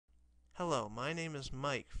Hello, my name is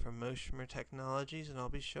Mike from Motionmer Technologies, and I'll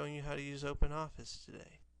be showing you how to use OpenOffice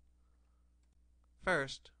today.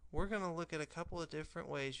 First, we're going to look at a couple of different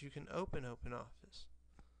ways you can open OpenOffice.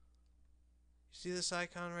 You see this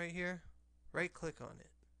icon right here? Right-click on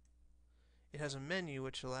it. It has a menu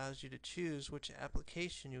which allows you to choose which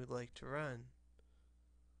application you would like to run.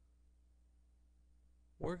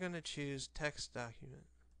 We're going to choose Text Document.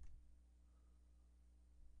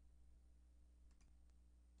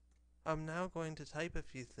 I'm now going to type a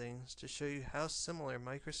few things to show you how similar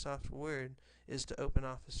Microsoft Word is to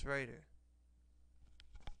OpenOffice Writer.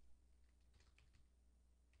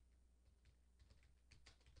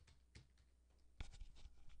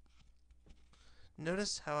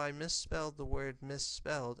 Notice how I misspelled the word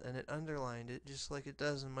misspelled and it underlined it just like it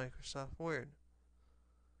does in Microsoft Word.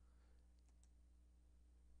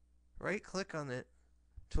 Right-click on it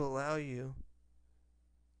to allow you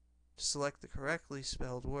to select the correctly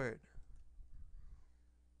spelled word,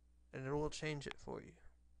 and it will change it for you,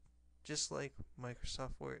 just like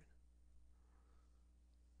Microsoft Word.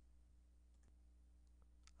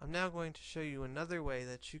 I'm now going to show you another way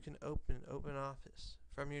that you can open OpenOffice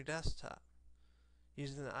from your desktop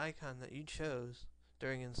using the icon that you chose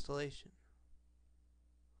during installation.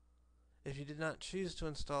 If you did not choose to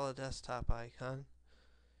install a desktop icon,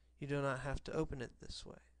 you do not have to open it this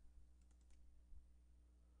way.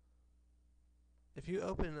 If you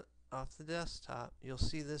open off the desktop, you'll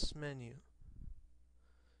see this menu.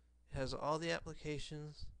 It has all the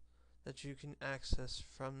applications that you can access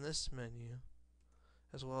from this menu,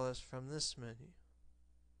 as well as from this menu.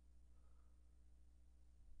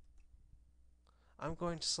 I'm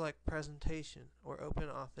going to select Presentation or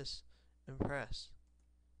OpenOffice Impress.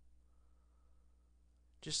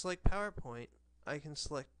 Just like PowerPoint, I can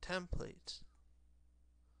select Templates.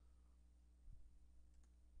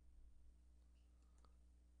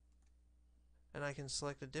 And I can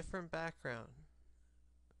select a different background.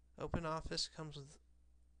 OpenOffice comes with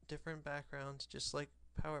different backgrounds just like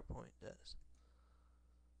PowerPoint does.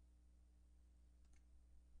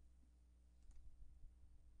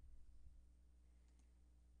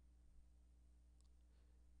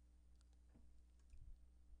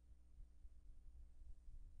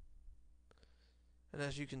 And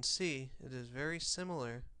as you can see, it is very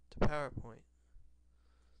similar to PowerPoint.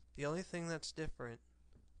 The only thing that's different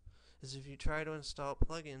is if you try to install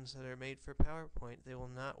plugins that are made for PowerPoint, they will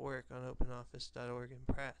not work on OpenOffice.org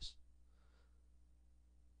Impress.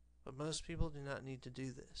 But most people do not need to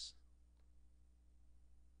do this.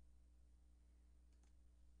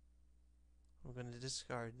 I'm going to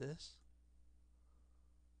discard this.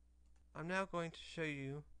 I'm now going to show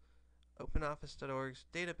you OpenOffice.org's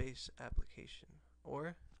database application,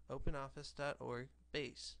 or OpenOffice.org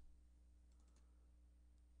Base.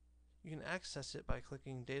 You can access it by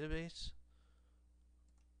clicking Database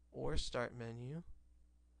or Start menu,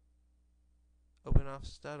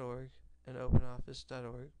 OpenOffice.org, and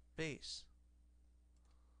OpenOffice.org Base.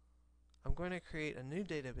 I'm going to create a new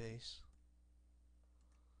database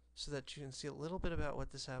so that you can see a little bit about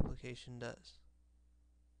what this application does.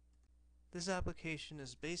 This application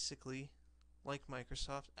is basically like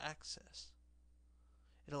Microsoft Access.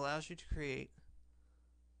 It allows you to create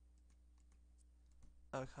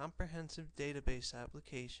a comprehensive database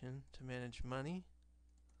application to manage money,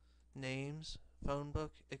 names, phone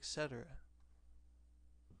book, etc.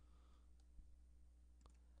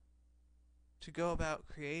 To go about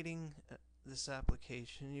creating this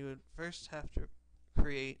application, you would first have to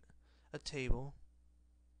create a table.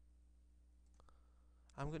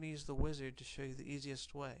 I'm going to use the wizard to show you the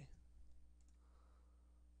easiest way.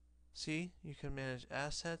 See, you can manage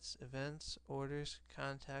assets, events, orders,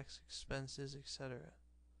 contacts, expenses, etc.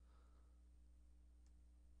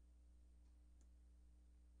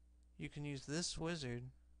 You can use this wizard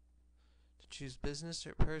to choose business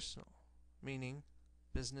or personal, meaning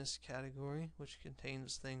business category, which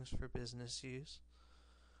contains things for business use,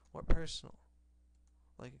 or personal,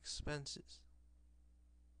 like expenses.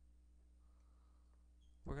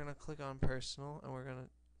 We're going to click on personal and we're going to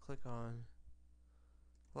click on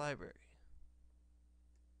library.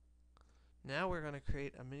 Now we're going to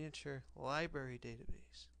create a miniature library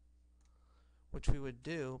database, which we would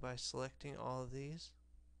do by selecting all of these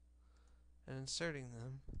and inserting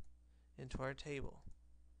them into our table.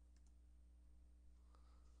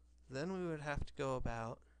 Then we would have to go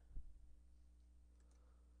about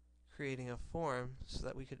creating a form so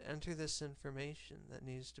that we could enter this information that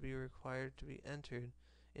needs to be required to be entered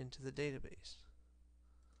into the database.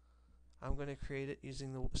 I'm going to create it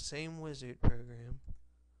using the same wizard program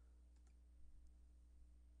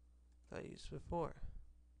that I used before.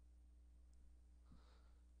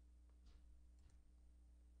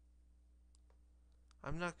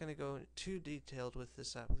 I'm not going to go too detailed with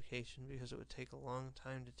this application because it would take a long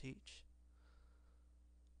time to teach.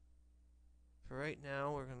 For right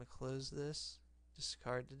now, we're going to close this,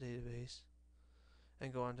 discard the database,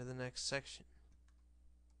 and go on to the next section.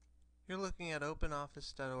 You're looking at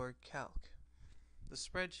OpenOffice.org Calc, the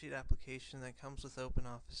spreadsheet application that comes with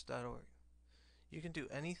OpenOffice.org. You can do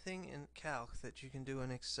anything in Calc that you can do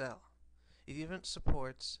in Excel. It even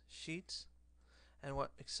supports sheets, and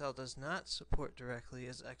what Excel does not support directly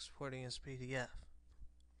is exporting as PDF.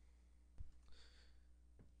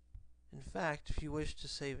 In fact, if you wish to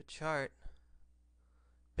save a chart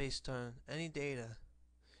based on any data,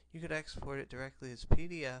 you could export it directly as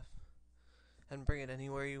PDF and bring it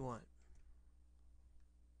anywhere you want.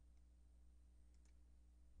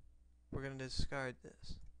 We're going to discard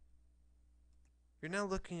this. You're now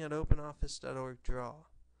looking at OpenOffice.org Draw,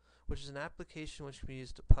 which is an application which can be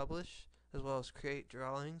used to publish, as well as create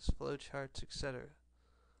drawings, flowcharts, etc.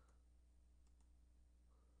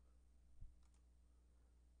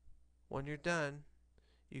 When you're done,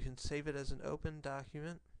 you can save it as an open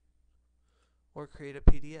document or create a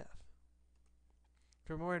PDF.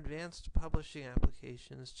 For more advanced publishing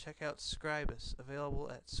applications, check out Scribus,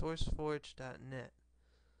 available at sourceforge.net.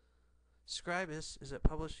 Scribus is a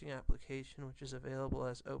publishing application which is available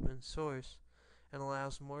as open source and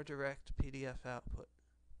allows more direct PDF output.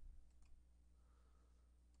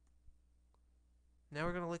 Now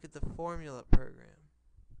we're going to look at the formula program,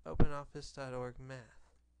 OpenOffice.org Math.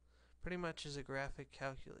 Pretty much is a graphic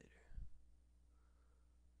calculator.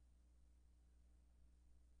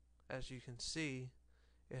 As you can see,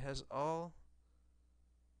 it has all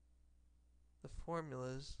the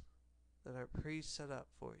formulas that are pre-set up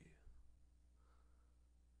for you.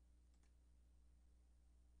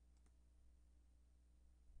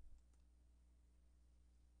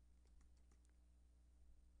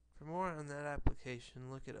 For more on that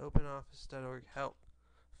application, look at OpenOffice.org Help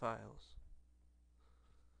files.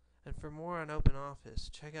 And for more on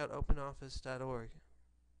OpenOffice, check out OpenOffice.org.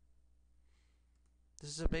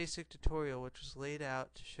 This is a basic tutorial which was laid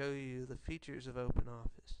out to show you the features of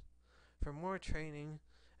OpenOffice. For more training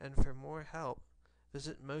and for more help,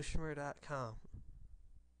 visit Moshemer.com.